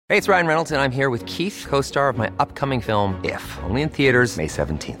Hey, it's Ryan Reynolds, and I'm here with Keith, co-star of my upcoming film, If, only in theaters May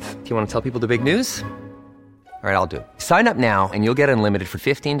 17th. Do you want to tell people the big news? All right, I'll do it. Sign up now and you'll get unlimited for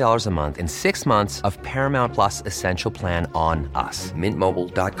 $15 a month and 6 months of Paramount Plus Essential Plan on us.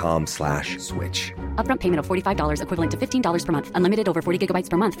 MintMobile.com/switch. Upfront payment of $45 equivalent to $15 per month. Unlimited over 40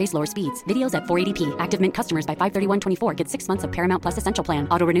 gigabytes per month. Face lower speeds. Videos at 480p. Active Mint customers by 531.24 get 6 months of Paramount Plus Essential Plan.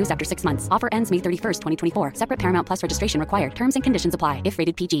 Auto renews after 6 months. Offer ends May 31st, 2024. Separate Paramount Plus registration required. Terms and conditions apply if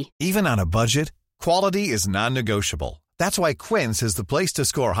rated PG. Even on a budget, quality is non-negotiable. That's why Quince is the place to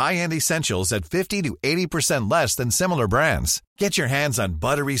score high-end essentials at 50 to 80% less than similar brands. Get your hands on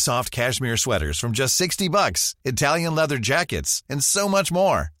buttery soft cashmere sweaters from just $60, Italian leather jackets, and so much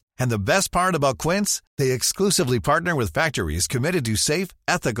more. And the best part about Quince, they exclusively partner with factories committed to safe,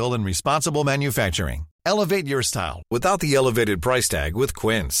 ethical, and responsible manufacturing. Elevate your style without the elevated price tag with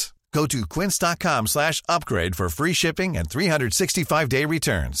Quince. Go to quince.com/upgrade for free shipping and 365-day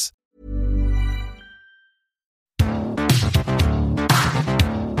returns.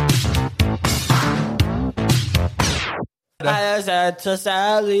 I said to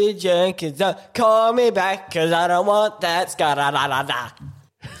Sally Jenkins, call me back, cause I don't want that ska-da-da-da-da.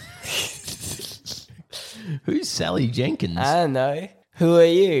 Who's Sally Jenkins? I don't know. Who are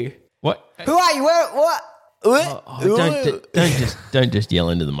you? What? Who are you? What? Don't just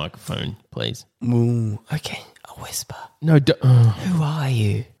yell into the microphone, please. Ooh, okay, I'll whisper. No. Who are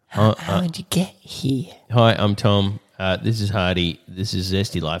you? How did you get here? Hi, I'm Tom. This is Hardy. This is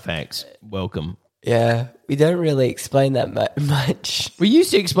Zesty Life Hacks. Welcome. Yeah, we don't really explain that much. We used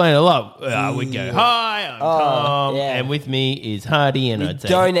to explain a lot. We'd go, hi, I'm Tom, yeah. and with me is Hardy, and We I'd say,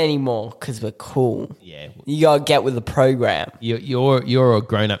 don't anymore because we're cool. yeah, You gotta get with the program. you're a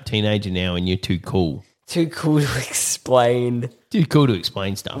grown-up teenager now, and you're too cool. Too cool to explain Too cool to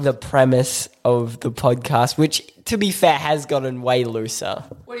explain stuff. the premise of the podcast, which, to be fair, has gotten way looser.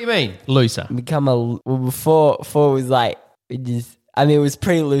 What do you mean, looser? Before it was like, it was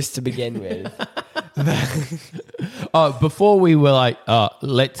pretty loose to begin with. Oh, before we were like,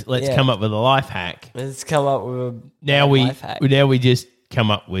 let's come up with a life hack. Let's come up with a life hack. Now we just come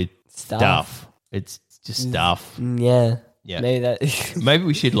up with Stuff. stuff. It's just stuff. Yeah. Yeah. Maybe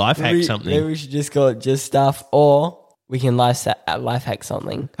We should life hack something. Maybe we should just call it just stuff, or we can life hack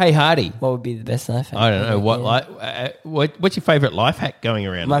something. Hey, Hardy. What would be the best life hack? I don't know Yeah. what's your favorite life hack going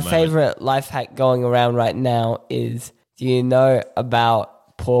around. My at the moment? favorite life hack going around right now is: do you know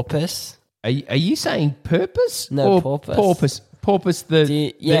about porpoise? Are you saying purpose? No, or porpoise. Porpoise. Do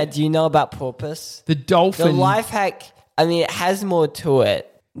you know about porpoise? The dolphin. The life hack, it has more to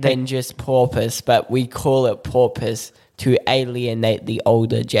it than just porpoise, but we call it porpoise to alienate the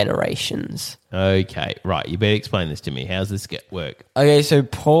older generations. Okay, right. You better explain this to me. How's this work? Okay, so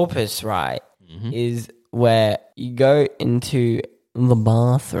porpoise, right, is where you go into the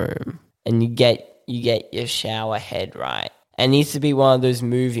bathroom and you get your shower head, right? It needs to be one of those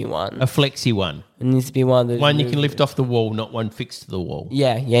movie ones. A flexi one. It needs to be one of those One you can lift off the wall, not one fixed to the wall.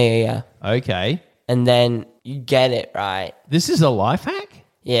 Yeah. Okay. And then you get it, right? This is a life hack?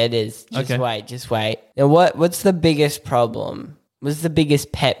 Yeah, it is. Okay. Just wait. Now, what's the biggest problem? What's the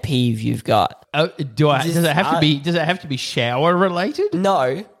biggest pet peeve you've got? Does it have to be shower related?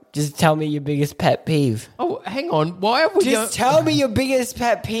 No, just tell me your biggest pet peeve. Oh, hang on. Why have we Just tell me your biggest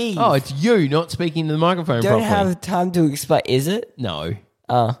pet peeve. Oh, it's you not speaking to the microphone Don't properly. have time to explain. Is it? No.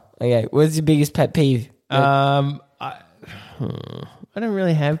 Oh, okay. What's your biggest pet peeve? I don't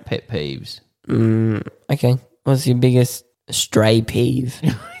really have pet peeves. Okay. What's your biggest stray peeve?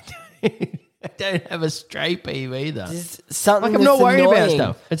 I don't have a stray peeve either. Just something Like, I'm not that's worried about annoying.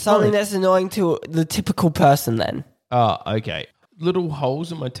 stuff. It's something fine. that's annoying to the typical person then. Oh, okay. Little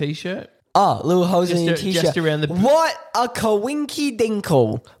holes in my t-shirt. Oh, little holes in your Just t-shirt. just around the- What a coinky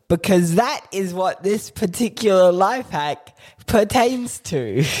dinkle. Because that is what this particular life hack pertains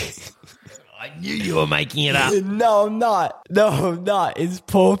to. I knew you were making it up. No, I'm not. It's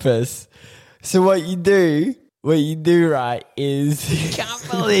porpoise. So what you do, right, is... Can't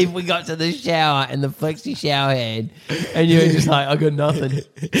believe we got to the shower and the flexi shower head, and you're just like, I got nothing.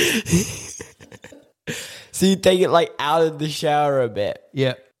 So you take it like out of the shower a bit.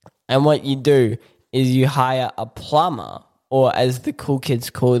 Yeah. And what you do is you hire a plumber, or as the cool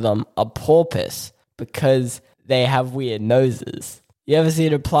kids call them, a porpoise, because they have weird noses. You ever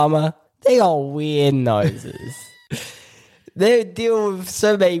seen a plumber? They got weird noses. They deal with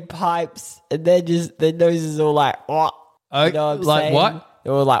so many pipes, and their noses are all like, what? You know what I'm like saying? what?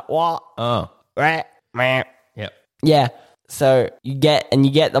 They're all like, what? Oh. Right? Yep. Yeah. So you get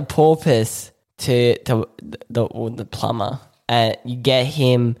the porpoise to the plumber, and you get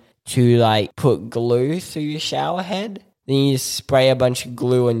him to like put glue through your shower head, then you spray a bunch of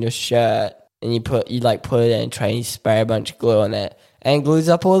glue on your shirt, and you put it in a tray, and you spray a bunch of glue on it, and it glues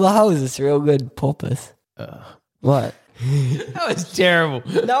up all the holes. It's real good porpoise. What? That was terrible.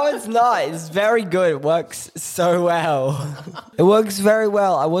 No, it's not. It's very good. It works so well. It works very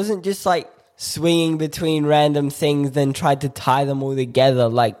well. I wasn't just like swinging between random things, then tried to tie them all together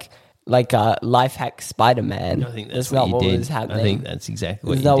like a life hack Spider-Man. I think that's not what you did. was happening. I think that's exactly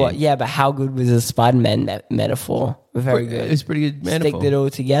what Is you that did. what? Yeah, but how good was the Spider-Man metaphor? Very It good. was pretty good metaphor. Stick it all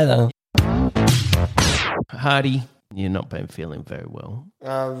together. Hardy, you've not been feeling very well.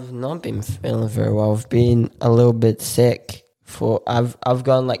 I've not been feeling very well. I've been a little bit sick. I've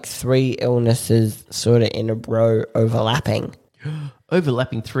gone like 3 illnesses sort of in a row overlapping.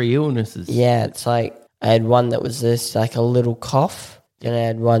 Overlapping 3 illnesses. Yeah, it's like I had one that was this like a little cough, and I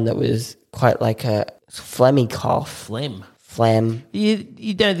had one that was quite like a phlegmy cough. Phlegm.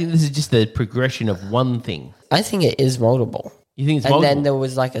 You don't think this is just the progression of one thing? I think it is multiple. You think it's And multiple? then there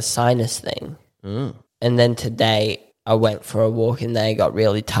was like a sinus thing. And then today I went for a walk and then I got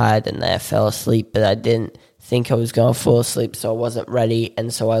really tired and then I fell asleep, but I didn't think I was going to fall asleep, so I wasn't ready.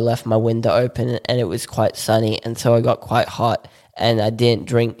 And so I left my window open and it was quite sunny, and so I got quite hot, and I didn't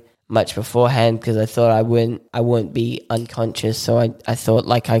drink much beforehand because I thought I wouldn't be unconscious. So I thought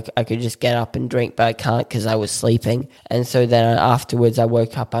like I could just get up and drink, but I can't because I was sleeping. And so then afterwards I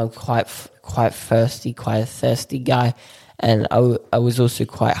woke up. I'm quite thirsty, quite a thirsty guy, and I was also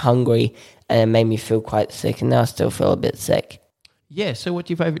quite hungry, and it made me feel quite sick, and now I still feel a bit sick. Yeah, so what's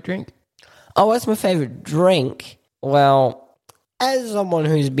your favourite drink? Oh, what's my favorite drink? Well, as someone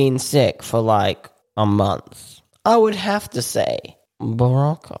who's been sick for like a month, I would have to say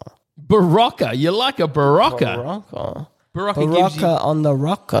Barocca. Barocca. You like a Barocca? Barocca. Barocca gives you... Barocca on the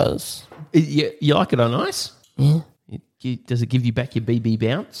rockers. You like it on ice? Yeah. Does it give you back your BB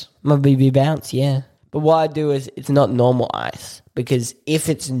bounce? My BB bounce, yeah. But what I do is it's not normal ice, because if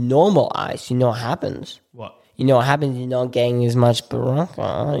it's normal ice, you know what happens. What? You know what happens? You're not getting as much Barocca,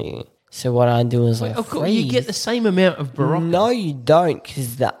 are you? So what I do is Of course, you get the same amount of Barocca. No, you don't,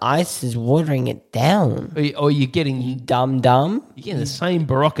 because the ice is watering it down. Or you're getting... You dumb. You're getting the same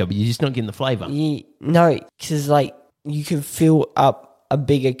Barocca, but you're just not getting the flavour. No, because like you can fill up a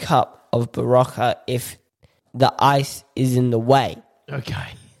bigger cup of Barocca if the ice is in the way. Okay.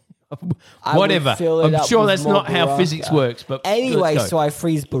 I Whatever. would fill it I'm up sure with that's more not how Barocca. physics works, but Anyway, let's go. so I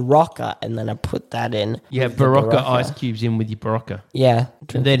freeze Barocca and then I put that in. You have with the Barocca ice cubes in with your Barocca. Yeah.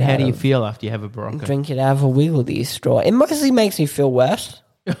 And then how do you feel after you have a Barocca? Drink it out of a Wiggledy straw. It mostly makes me feel worse.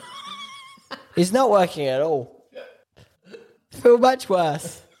 It's not working at all. Feel much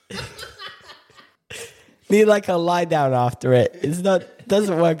worse. Need like a lie down after it.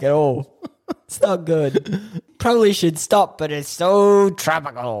 Doesn't work at all. It's not good. Probably should stop, but it's so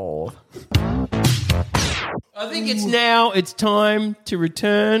tropical. I think it's time to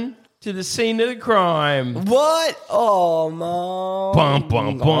return to the scene of the crime. What? Oh, no. Bum,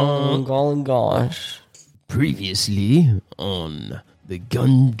 bum, bum. Oh, gosh. Previously on the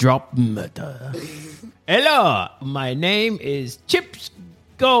Gumdrop Murder. Hello, my name is Chips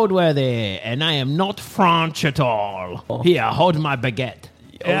Goldworthy, and I am not French at all. Here, hold my baguette.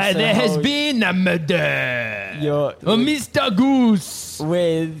 There has been a murder. Mr. Goose.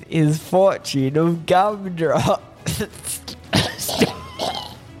 With his fortune of gumdrop.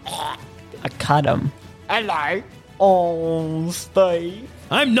 I cut him. Hello. Oh, Steve.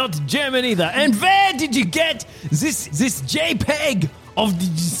 I'm not German either. And where did you get this JPEG of the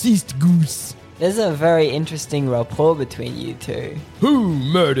deceased goose? There's a very interesting rapport between you two. Who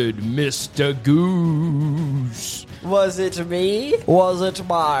murdered Mr. Goose? Was it me? Was it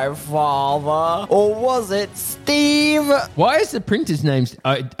my father? Or was it Steve? Why is the printer's name...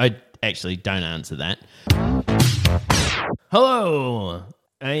 I actually don't answer that. Hello.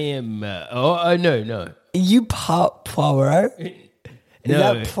 I am... no. You Poirot? Is No.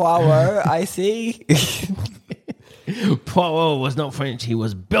 that Poirot I see? Poirot was not French. He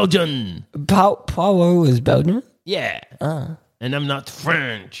was Belgian. Poirot was Belgian? Yeah. And I'm not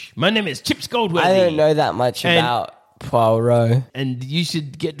French. My name is Chips Goldworthy. I don't know that much And- about Poirot. And you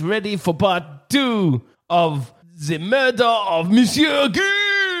should get ready for part 2 of the murder of Monsieur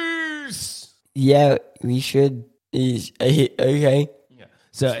Goose. Yeah, we should. Okay.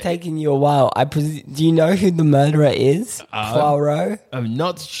 So It's taking you a while. Do you know who the murderer is? Poirot? I'm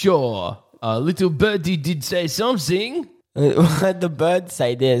not sure. A little birdie did say something. What did the bird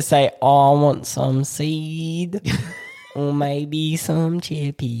say? Did it say, oh, I want some seed? Or maybe some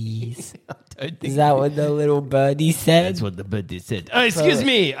chippies? Is that what the little birdie said? That's what the birdie said. Oh, excuse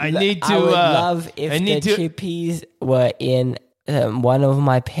me. I need to... I would love if the chippies were in one of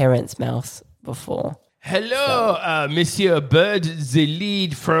my parents' mouths before. Hello, Monsieur Bird, the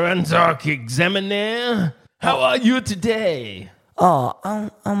lead forensic examiner. How are you today? Oh,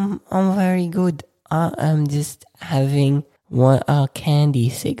 I'm very good. I'm just having a candy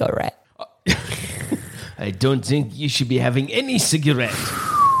cigarette. I don't think you should be having any cigarette.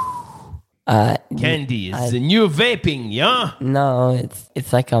 Candy is the new vaping, yeah? No,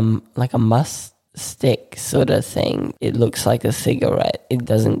 it's like a must stick sort of thing. It looks like a cigarette. It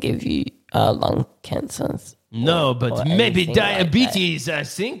doesn't give you lung cancer. No, but or maybe anything like diabetes, I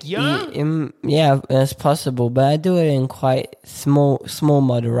think, yeah? Yeah, that's possible, but I do it in quite small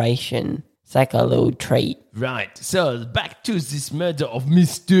moderation. It's like a little treat. Right, so back to this murder of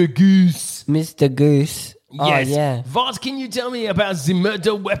Mr. Goose. Mr. Goose. Yes. Oh, yeah. What can you tell me about the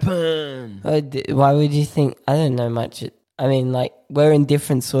murder weapon? Why would you think? I don't know much. I mean, like, we're in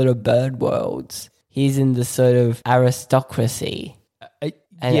different sort of bird worlds. He's in the sort of aristocracy.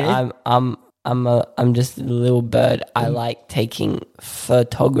 And yeah. I'm just a little bird. I like taking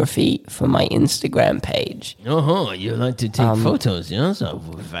photography for my Instagram page. You like to take photos, yeah? So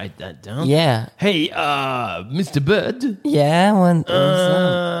we'll write that down. Yeah. Hey, Mr. Bird. Yeah.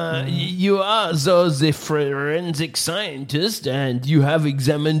 You are the forensic scientist, and you have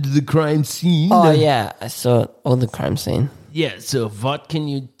examined the crime scene. Oh yeah, I saw all the crime scene. Yeah, so what can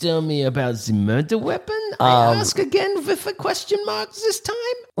you tell me about the murder weapon? I ask again with a question mark this time.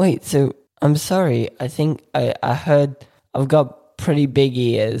 Wait, so I'm sorry. I think I heard I've got pretty big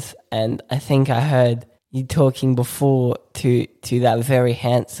ears, and I think I heard you talking before to that very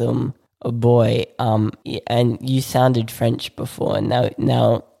handsome boy. And you sounded French before, and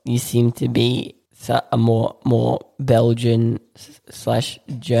now you seem to be a more Belgian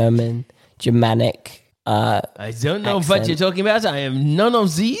 / Germanic. I don't know accent. what you're talking about. I am none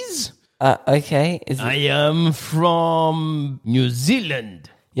of these. Okay. I am from New Zealand.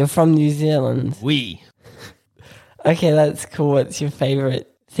 You're from New Zealand? Oui. Okay, that's cool. What's your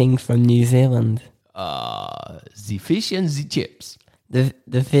favorite thing from New Zealand? The fish and the chips.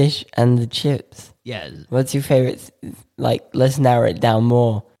 The fish and the chips. Yes. What's your favorite? Like, let's narrow it down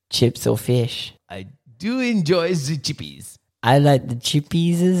more. Chips or fish? I do enjoy the chippies. I like the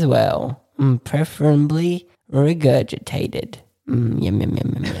chippies as well. Preferably regurgitated. Yum.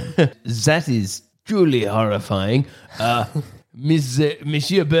 That is truly horrifying.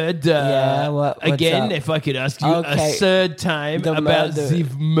 Monsieur Bird, what's again, up? if I could ask you Okay. a third time about the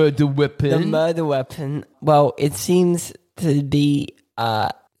murder weapon. The murder weapon. Well, it seems to be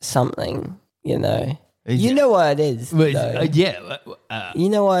something, you know. You know what it is. Wait, though. yeah. You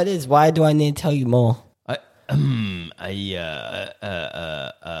know what it is. Why do I need to tell you more?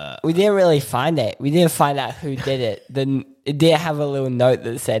 We didn't really find it. We didn't find out who did it. Then it did have a little note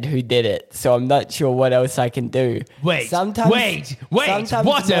that said who did it. So I'm not sure what else I can do. Wait, sometimes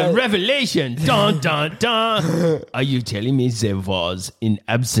what a revelation. Dun, dun, dun. Are you telling me there was, in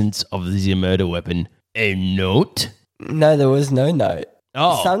absence of the murder weapon, a note? No, there was no note.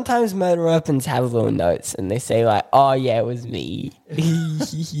 Oh. Sometimes murder weapons have little notes and they say like, oh yeah, it was me.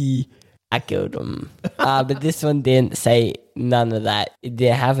 I killed him. But this one didn't say none of that. It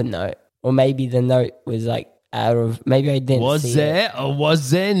didn't have a note. Or maybe the note was like out of... Maybe I didn't see it. Or was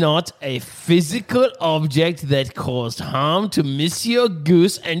there not a physical object that caused harm to Monsieur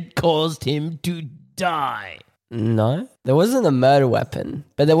Goose and caused him to die? No. There wasn't a murder weapon.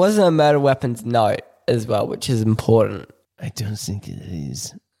 But there wasn't a murder weapon's note as well, which is important. I don't think it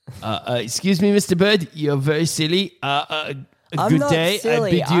is. Excuse me, Mr. Bird. You're very silly. Good not day.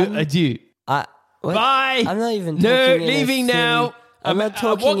 silly. I bid you adieu. What? Bye. I'm not even No, talking in leaving a silly, now. I'm not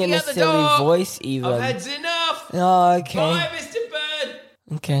talking walking in a out the silly door. voice even. I've had enough. Oh, okay. Bye, Mr. Bird.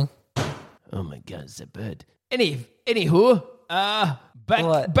 Okay. Oh my God, it's a bird. Anywho,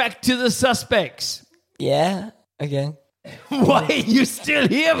 What? back to the suspects. Yeah? Okay. Why are you still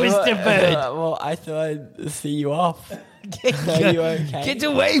here, Mr. Bird? Well, I thought I'd see you off. Are you okay? Get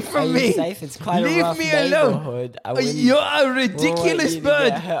away Are from you me. safe? It's quite Leave a rough me alone. neighborhood. I wouldn't- You're a wouldn't ridiculous you to bird.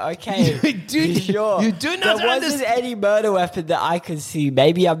 get hurt. Okay. Sure. You do not There wasn't understand. any murder weapon that I could see.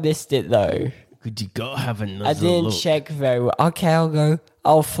 Maybe I missed it though. Could you go have another I didn't look? check very well. Okay, I'll go.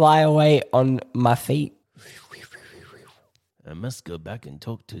 I'll fly away on my feet. I must go back and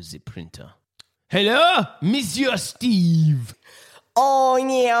talk to the printer. Hello, Monsieur Steve. Oh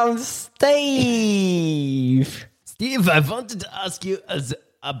yeah, I'm Steve. Steve, I wanted to ask you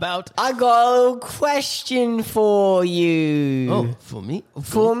about... I got a little question for you. Oh, for me?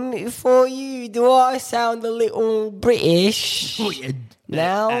 For you, do I sound a little British? Oh, yeah.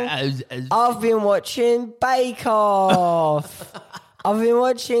 Now, I've been watching Bake Off. I've been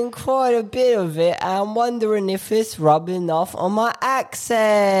watching quite a bit of it, and I'm wondering if it's rubbing off on my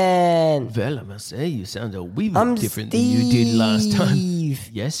accent. Well, I must say, you sound a wee I'm bit different than you did last time. Steve.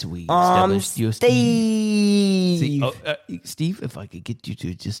 Yes, we I'm established your Steve. See, Steve, if I could get you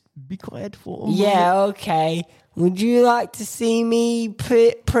to just be quiet for a moment. Yeah, okay. Would you like to see me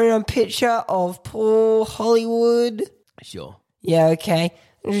print a picture of Paul Hollywood? Sure. Yeah, okay.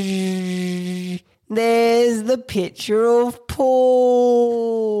 There's the picture of Paul.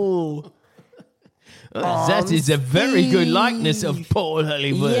 That is a very good likeness of Paul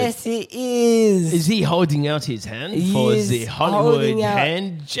Hollywood. Yes, it is. Is he holding out his hand for is the Hollywood holding out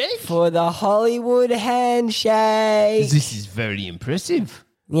handshake? For the Hollywood handshake. This is very impressive.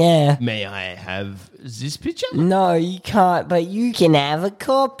 Yeah. May I have this picture? No, you can't, but you can have a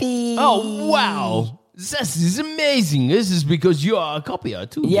copy. Oh, wow. This is amazing. This is because you are a copier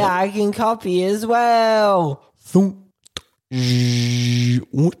too. Yeah, I can copy as well.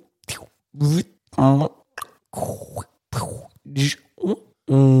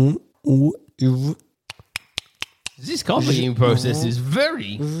 This copying process is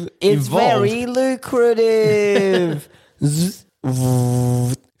very It's involved. very lucrative.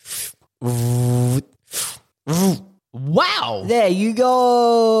 Wow. There you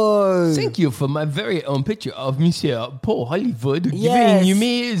go. Thank you for my very own picture of Monsieur Paul Hollywood Yes. giving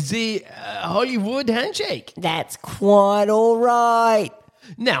me the Hollywood handshake. That's quite all right.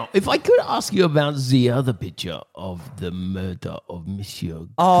 Now, if I could ask you about the other picture of the murder of Monsieur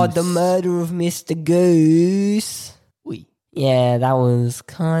Oh, Goose. the murder of Mr. Goose. Oui. Yeah, that was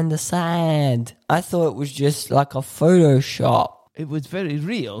kind of sad. I thought it was just like a Photoshop. It was very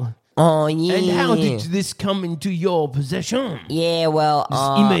real. Oh, yeah. And how did this come into your possession? Yeah, well,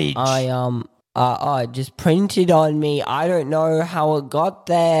 image. I just printed on me. I don't know how it got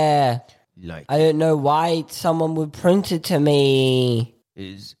there. Like, I don't know why someone would print it to me.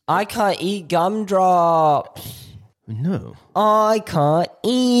 is... I can't eat gumdrops. No. I can't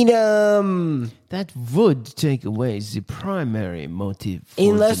eat them. That would take away the primary motive for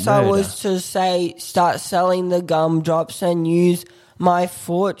Unless the I murder. was to start selling the gumdrops and use my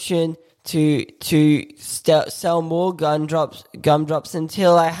fortune to sell more gumdrops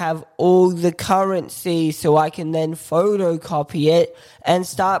until I have all the currency, so I can then photocopy it and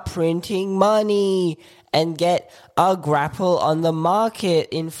start printing money and get a grapple on the market.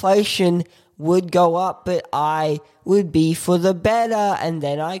 Inflation would go up, but I would be for the better, and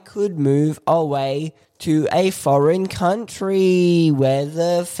then I could move away to a foreign country where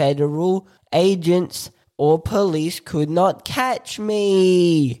the federal agents or police could not catch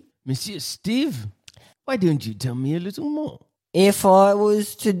me. Monsieur Steve, why don't you tell me a little more? If I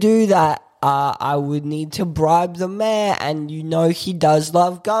was to do that, I would need to bribe the mayor, and you know he does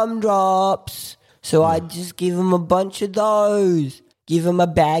love gumdrops. So I'd just give him a bunch of those. Give him a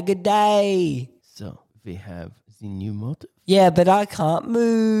bag a day. So, we have the new motive. Yeah, but I can't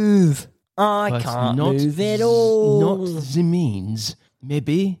move. I But can't not move at all. Not the means.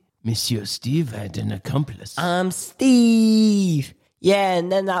 Maybe Monsieur Steve had an accomplice. I'm Steve. Yeah,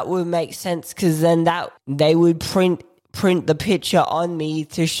 and then that would make sense, because then they would print the picture on me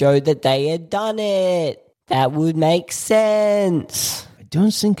to show that they had done it. That would make sense. I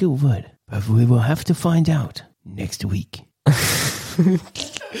don't think it would, but we will have to find out next week.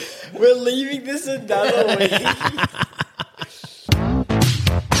 We're leaving this another week.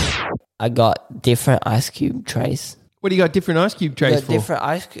 I got different ice cube trays. What do you got different ice cube trays Got for?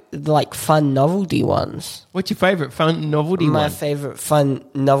 different like fun novelty ones. What's your favourite fun novelty My one? favorite fun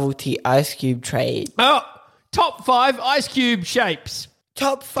novelty ice cube tray. Oh, top 5 ice cube shapes.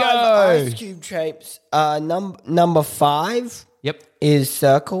 Top 5 Go. ice cube shapes. Number 5 Yep. is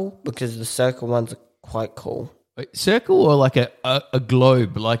circle, because the circle ones are quite cool. Wait, circle or like a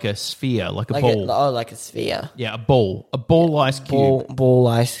globe, like a sphere, like a ball? Like a sphere. Yeah, a ball. A ball ice cube. Ball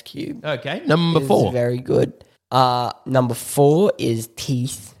ice cube. Okay, number Is 4. very good. Number 4 is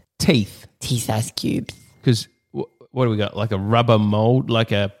teeth. Teeth. Teeth ice cubes. Because what do we got? Like a rubber mold,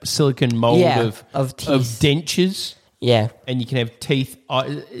 like a silicon mold Yeah, of of teeth. dentures, Yeah. and you can have teeth.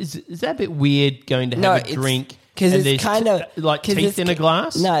 Is that a bit weird going to have a drink? because and it's there's kind of like teeth in a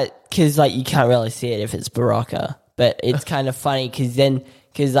glass? No, because like you can't really see it if it's Barocca, but it's kind of funny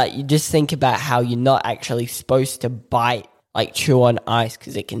because like you just think about how you're not actually supposed to bite, like chew on ice,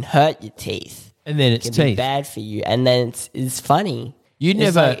 because it can hurt your teeth. And then it's It can be teeth. bad for you, and then it's funny.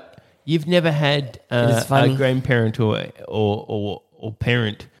 It's You've never had It's a funny. grandparent or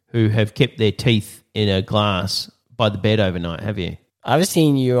parent who have kept their teeth in a glass by the bed overnight, have you? I've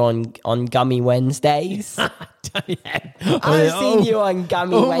seen you on Gummy Wednesdays. I've seen you on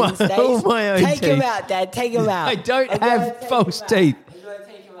Gummy Wednesdays. all my own Take him teeth. out, Dad. Take him out. I don't have false teeth. I'm going to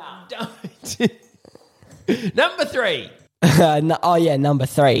take him out. Don't. Number 3. Number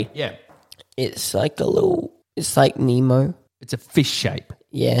 3. Yeah. It's like it's like Nemo. It's a fish shape.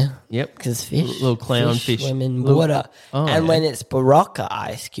 Yeah. Yep. Because fish. Little clown fish. Swim in Little- water. Oh, and yeah. when it's Barocca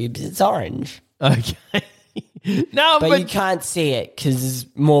ice cubes, it's orange. Okay. No, But you can't see it because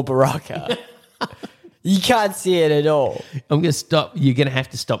it's more Barocca. You can't see it at all. I'm going to stop. You're going to have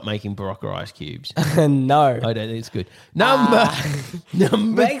to stop making Barocca ice cubes. No. I don't think it's good. Number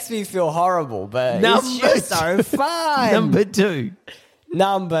Makes me feel horrible, but Number it's just so fun. Number 2.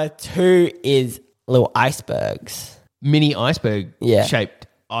 Number 2 is little icebergs. Mini iceberg Yeah. shaped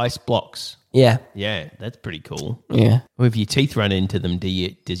ice blocks. Yeah. Yeah, that's pretty cool. Yeah. Well, if your teeth run into them,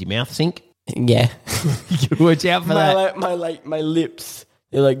 does your mouth sink? Yeah. Watch out for that. my lips.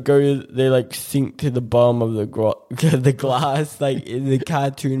 They sink to the bottom of the glass, like in the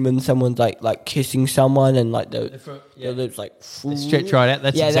cartoon when someone's like kissing someone and like their lips like They stretch right out.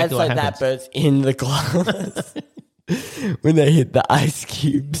 That's exactly what happens. that, but it's in the glass when they hit the ice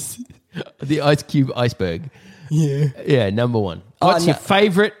cubes. The ice cube iceberg. Yeah. Yeah, number 1. What's your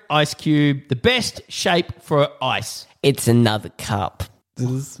favorite ice cube? The best shape for ice? It's another cup. It's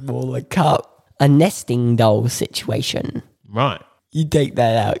a smaller cup. A nesting doll situation. Right. You take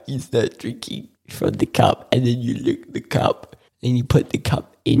that out, you start drinking from the cup, and then you lick the cup, and you put the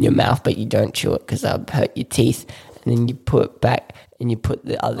cup in your mouth, but you don't chew it because that'll hurt your teeth. And then you put it back, and you put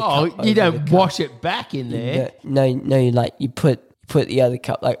the other cup Oh, you over don't the cup. wash it back in there. No, you put the other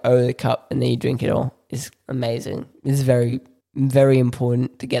cup like over the cup, and then you drink it all. It's amazing. It's very, very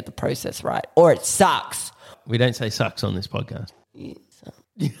important to get the process right, or it sucks. We don't say sucks on this podcast.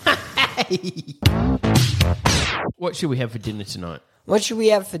 What should we have for dinner tonight? What should we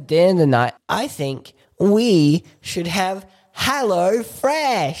have for dinner tonight? I think we should have Hello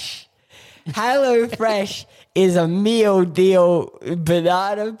Fresh. Hello Fresh is a meal deal,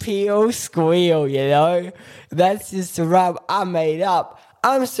 banana peel squeal, you know? That's just a rub I made up.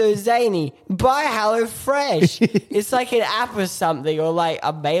 I'm so zany. Buy Hello Fresh. It's like an app or something, or like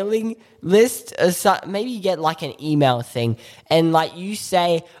a mailing list or something. Maybe you get like an email thing, and like you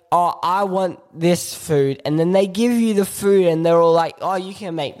say, "Oh, I want this food," and then they give you the food, and they're all like, "Oh, you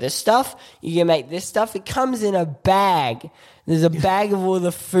can make this stuff. You can make this stuff." It comes in a bag. There's a bag of all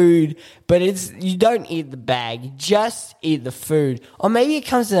the food, but you don't eat the bag. You just eat the food, or maybe it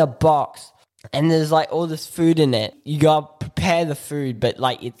comes in a box. And there's like all this food in it. You gotta prepare the food, but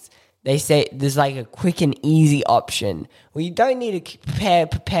like they say there's like a quick and easy option. Well, you don't need to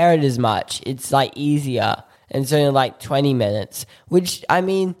prepare it as much. It's like easier. And it's only like 20 minutes, which I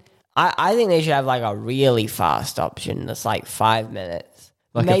mean, I think they should have like a really fast option that's like 5 minutes.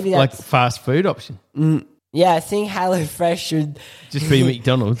 Maybe like a fast food option. Yeah, I think HelloFresh should just be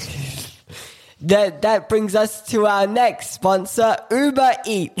McDonald's. That brings us to our next sponsor, Uber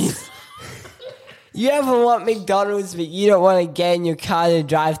Eats. You ever want McDonald's, but you don't want to get in your car to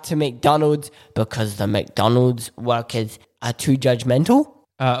drive to McDonald's because the McDonald's workers are too judgmental?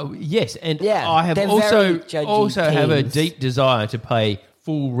 Yes, and Yeah, I have they're also very judgy have a teens. deep desire to pay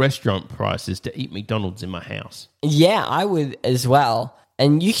full restaurant prices to eat McDonald's in my house. Yeah, I would as well.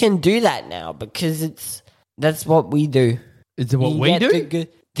 And you can do that now because that's what we do. Is it what You we get do? the good-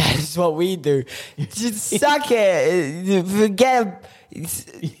 that is what we do. Just suck it. Forget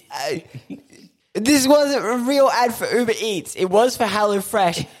this wasn't a real ad for Uber Eats. It was for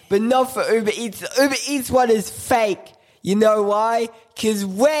HelloFresh, but not for Uber Eats. The Uber Eats one is fake. You know why? Because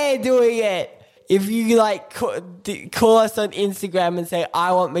we're doing it. If you like call us on Instagram and say,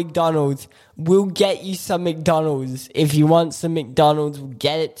 I want McDonald's, we'll get you some McDonald's. If you want some McDonald's, we'll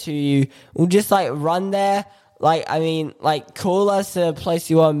get it to you. We'll just like run there. Call us at a place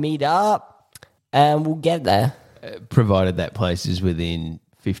you want to meet up and we'll get there. Provided that place is within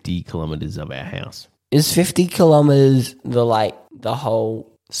 50 kilometers of our house. Is 50 kilometers the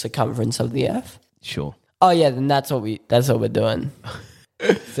whole circumference of the earth? Sure. Oh yeah, then that's what we're doing.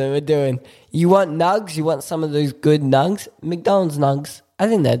 So we're doing. You want nugs? You want some of those good nugs? McDonald's nugs. I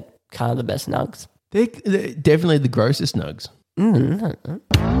think they're kind of the best nugs. They're definitely the grossest nugs.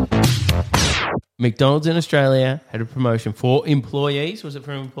 McDonald's in Australia had a promotion for employees. Was it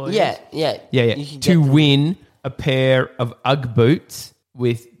for employees? Yeah. Yeah. You can To get them. win a pair of Ugg boots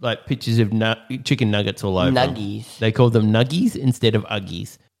with like pictures of chicken nuggets all over them. Nuggies. They called them Nuggies instead of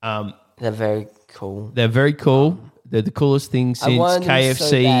Uggies. They're very cool. They're very cool. They're the coolest thing since wanted them so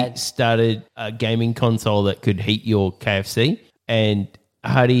KFC bad. started a gaming console that could heat your KFC. And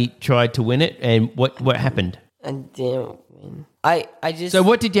Hardy tried to win it. And what happened? And didn't win. I just... So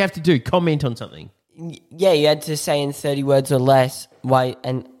what did you have to do? Comment on something? Yeah, you had to say in 30 words or less. Why?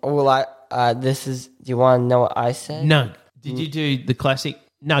 And all this is... Do you want to know what I said? No. Did you do the classic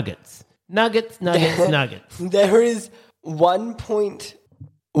nuggets? Nuggets. There is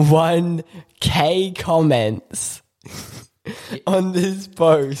 1.1k comments on this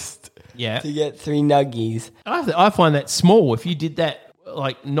post to get 3 nuggies. I find that small. If you did that,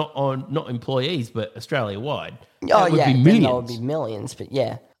 like not employees, but Australia wide, that would be millions. That would be millions. But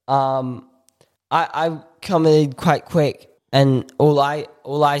yeah, I commented quite quick, and all I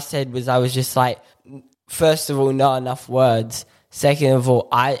said was I was just like, first of all, not enough words. Second of all,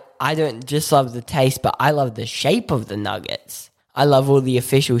 I don't just love the taste, but I love the shape of the nuggets. I love all the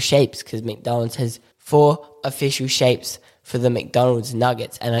official shapes because McDonald's has 4 official shapes for the McDonald's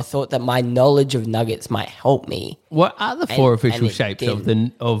nuggets, and I thought that my knowledge of nuggets might help me. What are the 4 official shapes of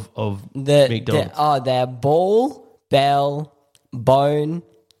McDonald's? They're ball, bell, bone,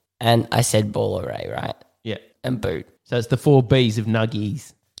 and I said ball array, right? Yeah. And boot. So it's the 4 Bs of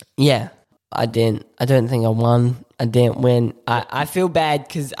nuggies. Yeah. I don't think I won. I didn't win. I feel bad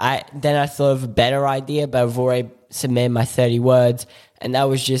because I thought of a better idea, but I've already submitted my 30 words, and that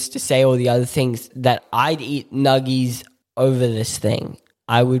was just to say all the other things that I'd eat nuggies over this thing.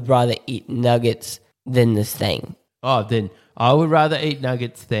 I would rather eat nuggets than this thing. Oh, then I would rather eat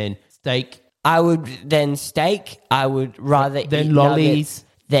nuggets than steak. I would rather eat lollies nuggets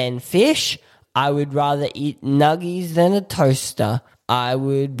than fish. I would rather eat nuggies than a toaster. I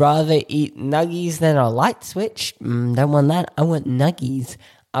would rather eat nuggies than a light switch. Don't want that. I want nuggies.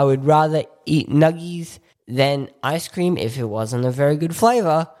 I would rather eat nuggies than ice cream if it wasn't a very good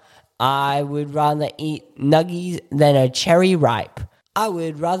flavor. I would rather eat nuggies than a cherry ripe. I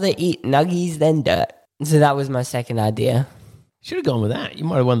would rather eat nuggies than dirt. So that was my second idea. Should have gone with that. You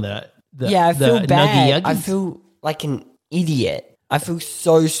might have won the I feel bad. Nuggy I feel like an idiot. I feel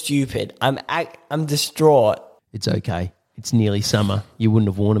so stupid. I'm distraught. It's okay. It's nearly summer. You wouldn't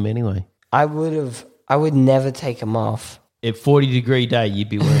have worn them anyway. I would never take them off. At 40-degree day, you'd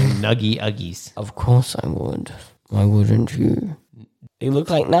be wearing Nuggy Uggies. Of course I would. Why wouldn't you? They look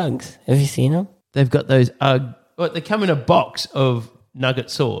like nugs. Have you seen them? They've got those they come in a box of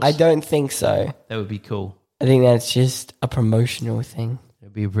nugget sauce. I don't think so. That would be cool. I think that's just a promotional thing.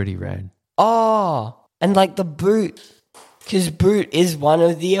 It'd be pretty rad. Oh, and like the boot. Because boot is one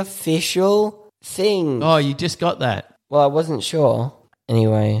of the official things. Oh, you just got that. Well, I wasn't sure.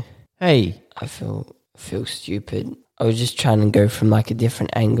 Anyway. Hey. I feel stupid. I was just trying to go from like a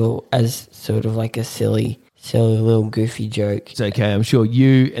different angle as sort of like a silly little goofy joke. It's okay. I'm sure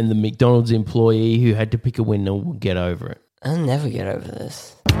you and the McDonald's employee who had to pick a winner will get over it. I'll never get over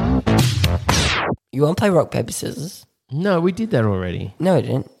this. You want to play rock, paper, scissors? No, we did that already. No, I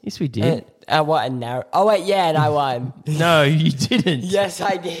didn't. Yes, we did. What a narrow. Oh, wait, yeah, and I won. No, you didn't. Yes,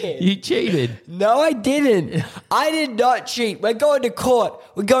 I did. You cheated. No, I didn't. I did not cheat. We're going to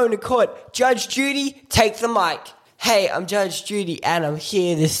court. Judge Judy, take the mic. Hey, I'm Judge Judy, and I'm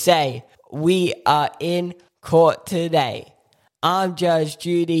here to say we are in court today. I'm Judge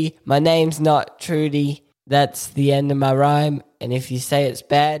Judy. My name's not Trudy. That's the end of my rhyme. And if you say it's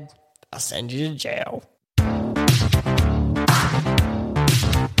bad, I'll send you to jail.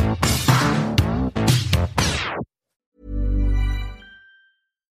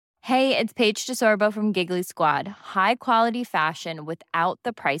 Hey, it's Paige DeSorbo from Giggly Squad. High quality fashion without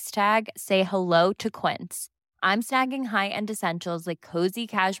the price tag. Say hello to Quince. I'm snagging high-end essentials like cozy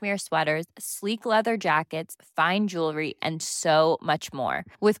cashmere sweaters, sleek leather jackets, fine jewelry, and so much more.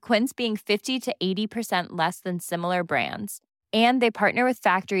 With Quince being 50 to 80% less than similar brands. And they partner with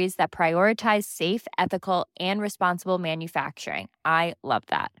factories that prioritize safe, ethical, and responsible manufacturing. I love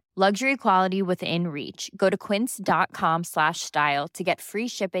that. Luxury quality within reach. Go to quince.com/style to get free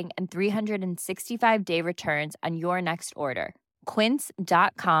shipping and 365-day returns on your next order.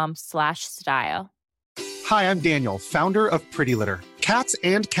 Quince.com/style. Hi, I'm Daniel, founder of Pretty Litter. Cats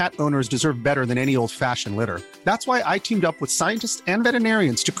and cat owners deserve better than any old-fashioned litter. That's why I teamed up with scientists and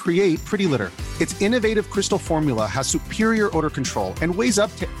veterinarians to create Pretty Litter. Its innovative crystal formula has superior odor control and weighs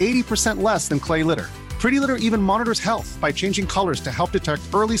up to 80% less than clay litter. Pretty Litter even monitors health by changing colors to help detect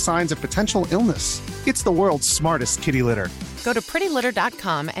early signs of potential illness. It's the world's smartest kitty litter. Go to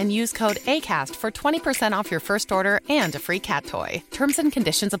prettylitter.com and use code ACAST for 20% off your first order and a free cat toy. Terms and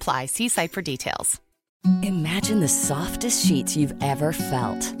conditions apply. See site for details. Imagine the softest sheets you've ever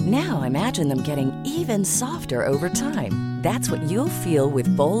felt. Now imagine them getting even softer over time. That's what you'll feel with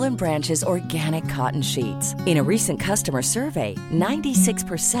Boll & Branch's organic cotton sheets. In a recent customer survey,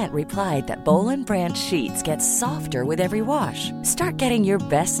 96% replied that Boll & Branch sheets get softer with every wash. Start getting your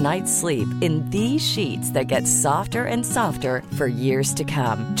best night's sleep in these sheets that get softer and softer for years to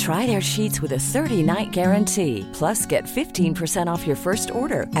come. Try their sheets with a 30-night guarantee. Plus, get 15% off your first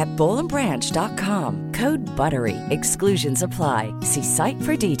order at bollandbranch.com. Code BUTTERY. Exclusions apply. See site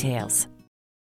for details.